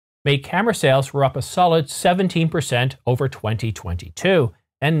May camera sales were up a solid 17% over 2022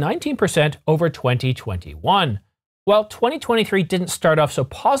 and 19% over 2021. While 2023 didn't start off so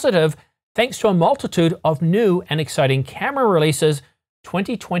positive, thanks to a multitude of new and exciting camera releases,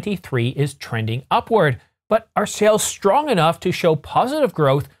 2023 is trending upward. But are sales strong enough to show positive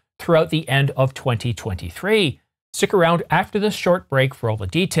growth throughout the end of 2023? Stick around after this short break for all the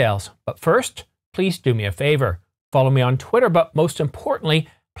details. But first, please do me a favor. Follow me on Twitter, but most importantly,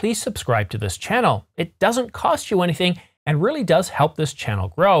 please subscribe to this channel. It doesn't cost you anything and really does help this channel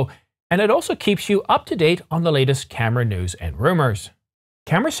grow. And it also keeps you up to date on the latest camera news and rumors.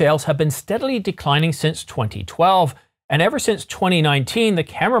 Camera sales have been steadily declining since 2012. And ever since 2019, the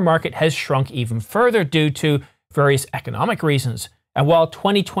camera market has shrunk even further due to various economic reasons. And while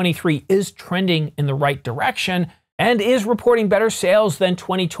 2023 is trending in the right direction and is reporting better sales than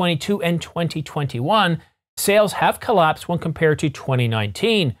 2022 and 2021, sales have collapsed when compared to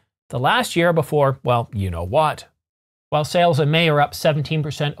 2019, the last year before, well, you know what. While sales in May are up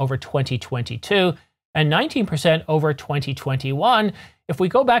 17% over 2022 and 19% over 2021, if we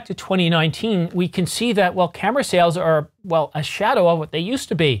go back to 2019, we can see that, well, camera sales are, well, a shadow of what they used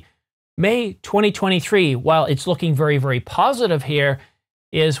to be. May 2023, while it's looking very, very positive here,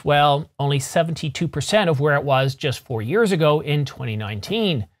 is, well, only 72% of where it was just 4 years ago in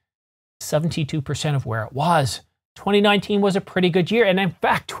 2019. 72% of where it was. 2019 was a pretty good year. And in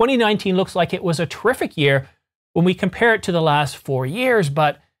fact, 2019 looks like it was a terrific year when we compare it to the last 4 years.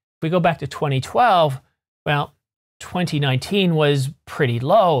 But if we go back to 2012, well, 2019 was pretty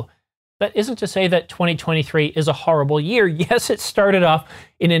low. That isn't to say that 2023 is a horrible year. Yes, it started off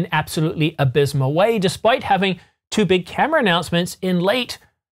in an absolutely abysmal way, despite having two big camera announcements in late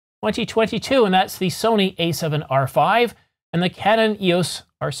 2022, and that's the Sony a7R5 and the Canon EOS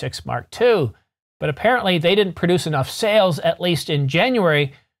R6 Mark II. But apparently they didn't produce enough sales, at least in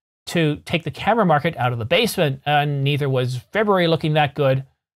January, to take the camera market out of the basement, and neither was February looking that good,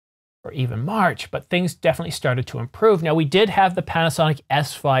 or even March, but things definitely started to improve. Now, we did have the Panasonic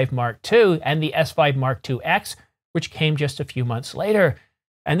S5 Mark II and the S5 Mark IIX, which came just a few months later.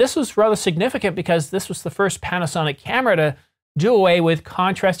 And this was rather significant because this was the first Panasonic camera to do away with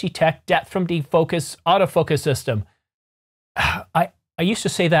contrast detect, depth from defocus, autofocus system. I used to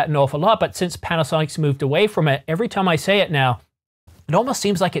say that an awful lot, but since Panasonic's moved away from it, every time I say it now, it almost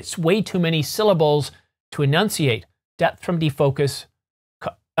seems like it's way too many syllables to enunciate. Depth from defocus,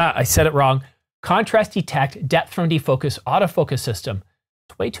 I said it wrong. Contrast detect, depth from defocus, autofocus system.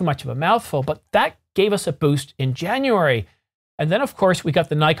 It's way too much of a mouthful, but that gave us a boost in January. And then, of course, we got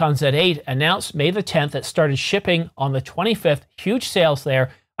the Nikon Z8 announced May the 10th that started shipping on the 25th. Huge sales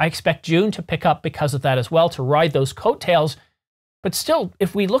there. I expect June to pick up because of that as well, to ride those coattails. But still,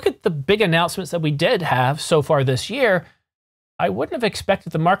 if we look at the big announcements that we did have so far this year, I wouldn't have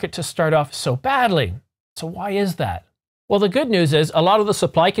expected the market to start off so badly. So why is that? Well, the good news is a lot of the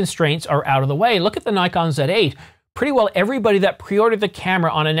supply constraints are out of the way. Look at the Nikon Z8. Pretty well everybody that pre-ordered the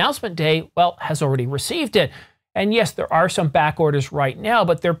camera on announcement day, well, has already received it. And yes, there are some back orders right now,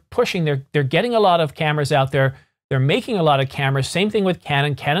 but they're pushing, they're getting a lot of cameras out there. They're making a lot of cameras. Same thing with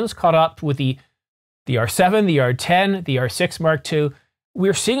Canon. Canon's caught up with the R7, the R10, the R6 Mark II.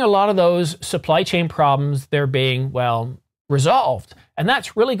 We're seeing a lot of those supply chain problems, they're being, well, resolved. And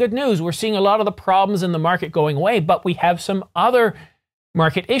that's really good news. We're seeing a lot of the problems in the market going away, but we have some other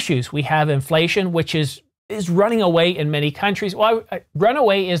market issues. We have inflation, which is running away in many countries. Well,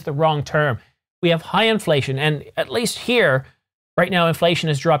 runaway is the wrong term. We have high inflation, and at least here, right now, inflation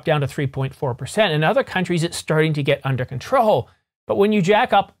has dropped down to 3.4%. In other countries, it's starting to get under control. But when you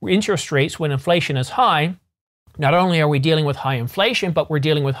jack up interest rates when inflation is high, not only are we dealing with high inflation, but we're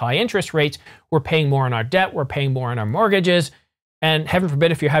dealing with high interest rates. We're paying more on our debt. We're paying more on our mortgages. And heaven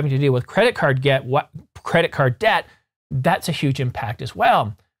forbid, if you're having to deal with credit card debt, that's a huge impact as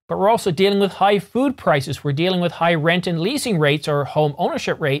well. But we're also dealing with high food prices. We're dealing with high rent and leasing rates or home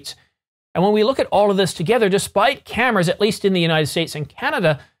ownership rates. And when we look at all of this together, despite cameras, at least in the United States and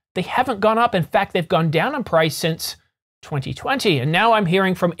Canada, they haven't gone up. In fact, they've gone down in price since 2020. And now I'm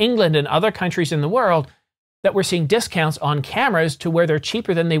hearing from England and other countries in the world that we're seeing discounts on cameras to where they're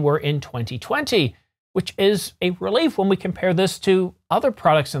cheaper than they were in 2020, which is a relief when we compare this to other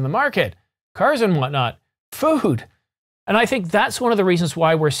products in the market, cars and whatnot, food. And I think that's one of the reasons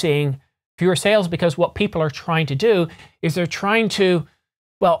why we're seeing fewer sales, because what people are trying to do is they're trying to,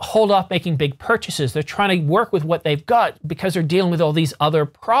 well, hold off making big purchases. They're trying to work with what they've got because they're dealing with all these other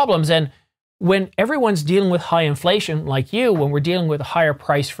problems. And when everyone's dealing with high inflation like you, when we're dealing with a higher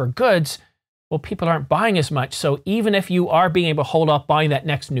price for goods, well, people aren't buying as much. So even if you are being able to hold off buying that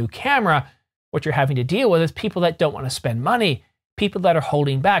next new camera, what you're having to deal with is people that don't want to spend money. people that are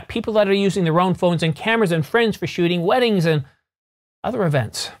holding back, people that are using their own phones and cameras and friends for shooting weddings and other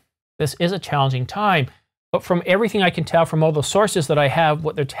events. This is a challenging time. But from everything I can tell from all the sources that I have,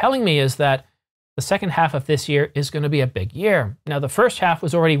 what they're telling me is that the second half of this year is going to be a big year. Now, the first half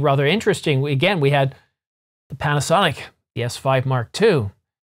was already rather interesting. Again, we had the Panasonic, the S5 Mark II.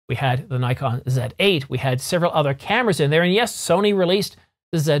 We had the Nikon Z8. We had several other cameras in there. And yes, Sony released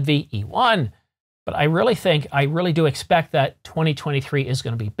the ZV-E1. But I really do expect that 2023 is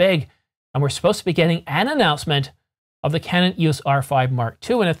going to be big. And we're supposed to be getting an announcement of the Canon EOS R5 Mark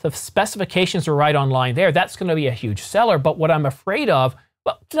II. And if the specifications are right online there, that's going to be a huge seller. But what I'm afraid of,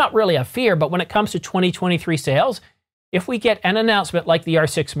 well, it's not really a fear, but when it comes to 2023 sales, if we get an announcement like the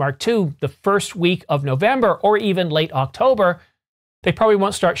R6 Mark II the first week of November or even late October, they probably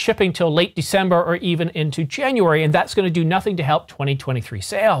won't start shipping till late December or even into January, and that's going to do nothing to help 2023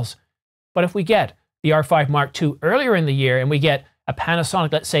 sales. But if we get the R5 Mark II earlier in the year and we get a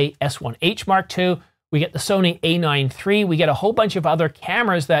Panasonic, let's say S1H Mark II, we get the Sony A9 III, we get a whole bunch of other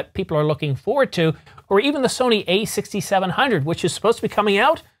cameras that people are looking forward to, or even the Sony A6700, which is supposed to be coming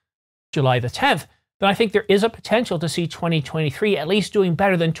out July the 10th, then I think there is a potential to see 2023 at least doing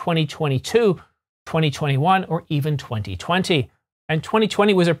better than 2022, 2021, or even 2020. And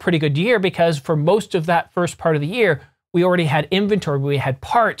 2020 was a pretty good year because for most of that first part of the year, we already had inventory, we had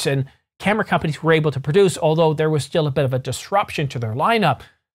parts, and camera companies were able to produce, although there was still a bit of a disruption to their lineup.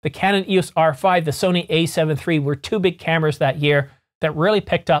 The Canon EOS R5, the Sony A7 III were two big cameras that year that really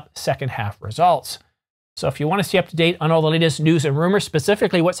picked up second half results. So if you want to stay up to date on all the latest news and rumors,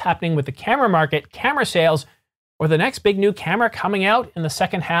 specifically what's happening with the camera market, camera sales, or the next big new camera coming out in the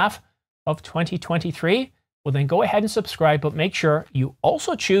second half of 2023, well then go ahead and subscribe, but make sure you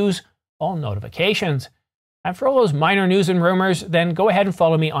also choose all notifications. And for all those minor news and rumors, then go ahead and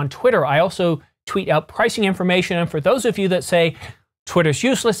follow me on Twitter. I also tweet out pricing information, and for those of you that say Twitter's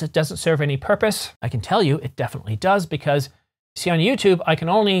useless, it doesn't serve any purpose, I can tell you it definitely does, because see, on YouTube, I can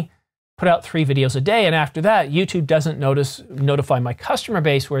only put out 3 videos a day, and after that, YouTube doesn't notify my customer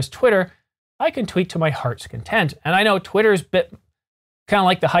base, whereas Twitter, I can tweet to my heart's content. And I know Twitter's a bit kind of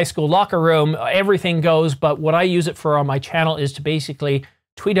like the high school locker room, everything goes, but what I use it for on my channel is to basically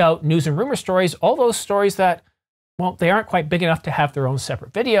tweet out news and rumor stories, all those stories that, well, they aren't quite big enough to have their own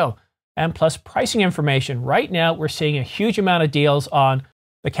separate video. And plus pricing information. Right now, we're seeing a huge amount of deals on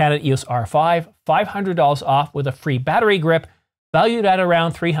the Canon EOS R5, $500 off with a free battery grip, valued at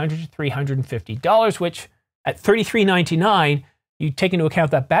around $300 to $350, which at $33.99, you take into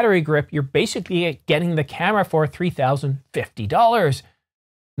account that battery grip, you're basically getting the camera for $3,050.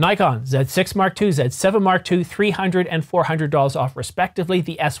 Nikon Z6 Mark II, Z7 Mark II, $300 and $400 off respectively.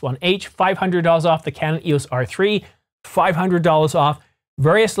 The S1H, $500 off. The Canon EOS R3, $500 off.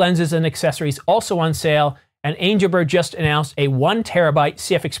 Various lenses and accessories also on sale. And Angelbird just announced a 1 terabyte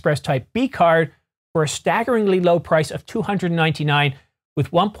CF Express Type B card for a staggeringly low price of $299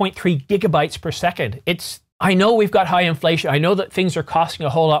 with 1.3 gigabytes per second. I know we've got high inflation. I know that things are costing a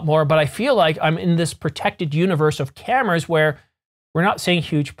whole lot more, but I feel like I'm in this protected universe of cameras where we're not seeing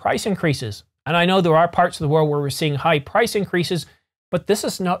huge price increases. And I know there are parts of the world where we're seeing high price increases, but this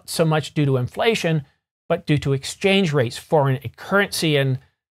is not so much due to inflation, but due to exchange rates, foreign currency, and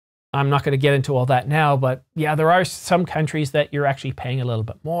I'm not going to get into all that now, but yeah, there are some countries that you're actually paying a little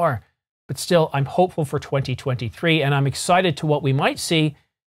bit more. But still, I'm hopeful for 2023, and I'm excited to what we might see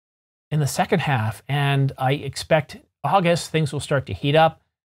in the second half. And I expect August, things will start to heat up,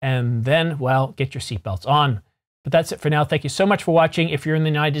 and then, well, get your seatbelts on. But that's it for now. Thank you so much for watching. If you're in the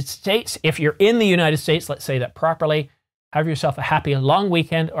United States, let's say that properly, have yourself a happy long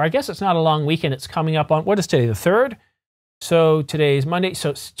weekend, or I guess it's not a long weekend, it's coming up on, what is today, the 3rd? So today's Monday, so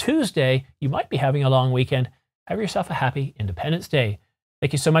it's Tuesday, you might be having a long weekend. Have yourself a happy Independence Day.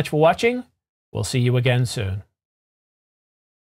 Thank you so much for watching. We'll see you again soon.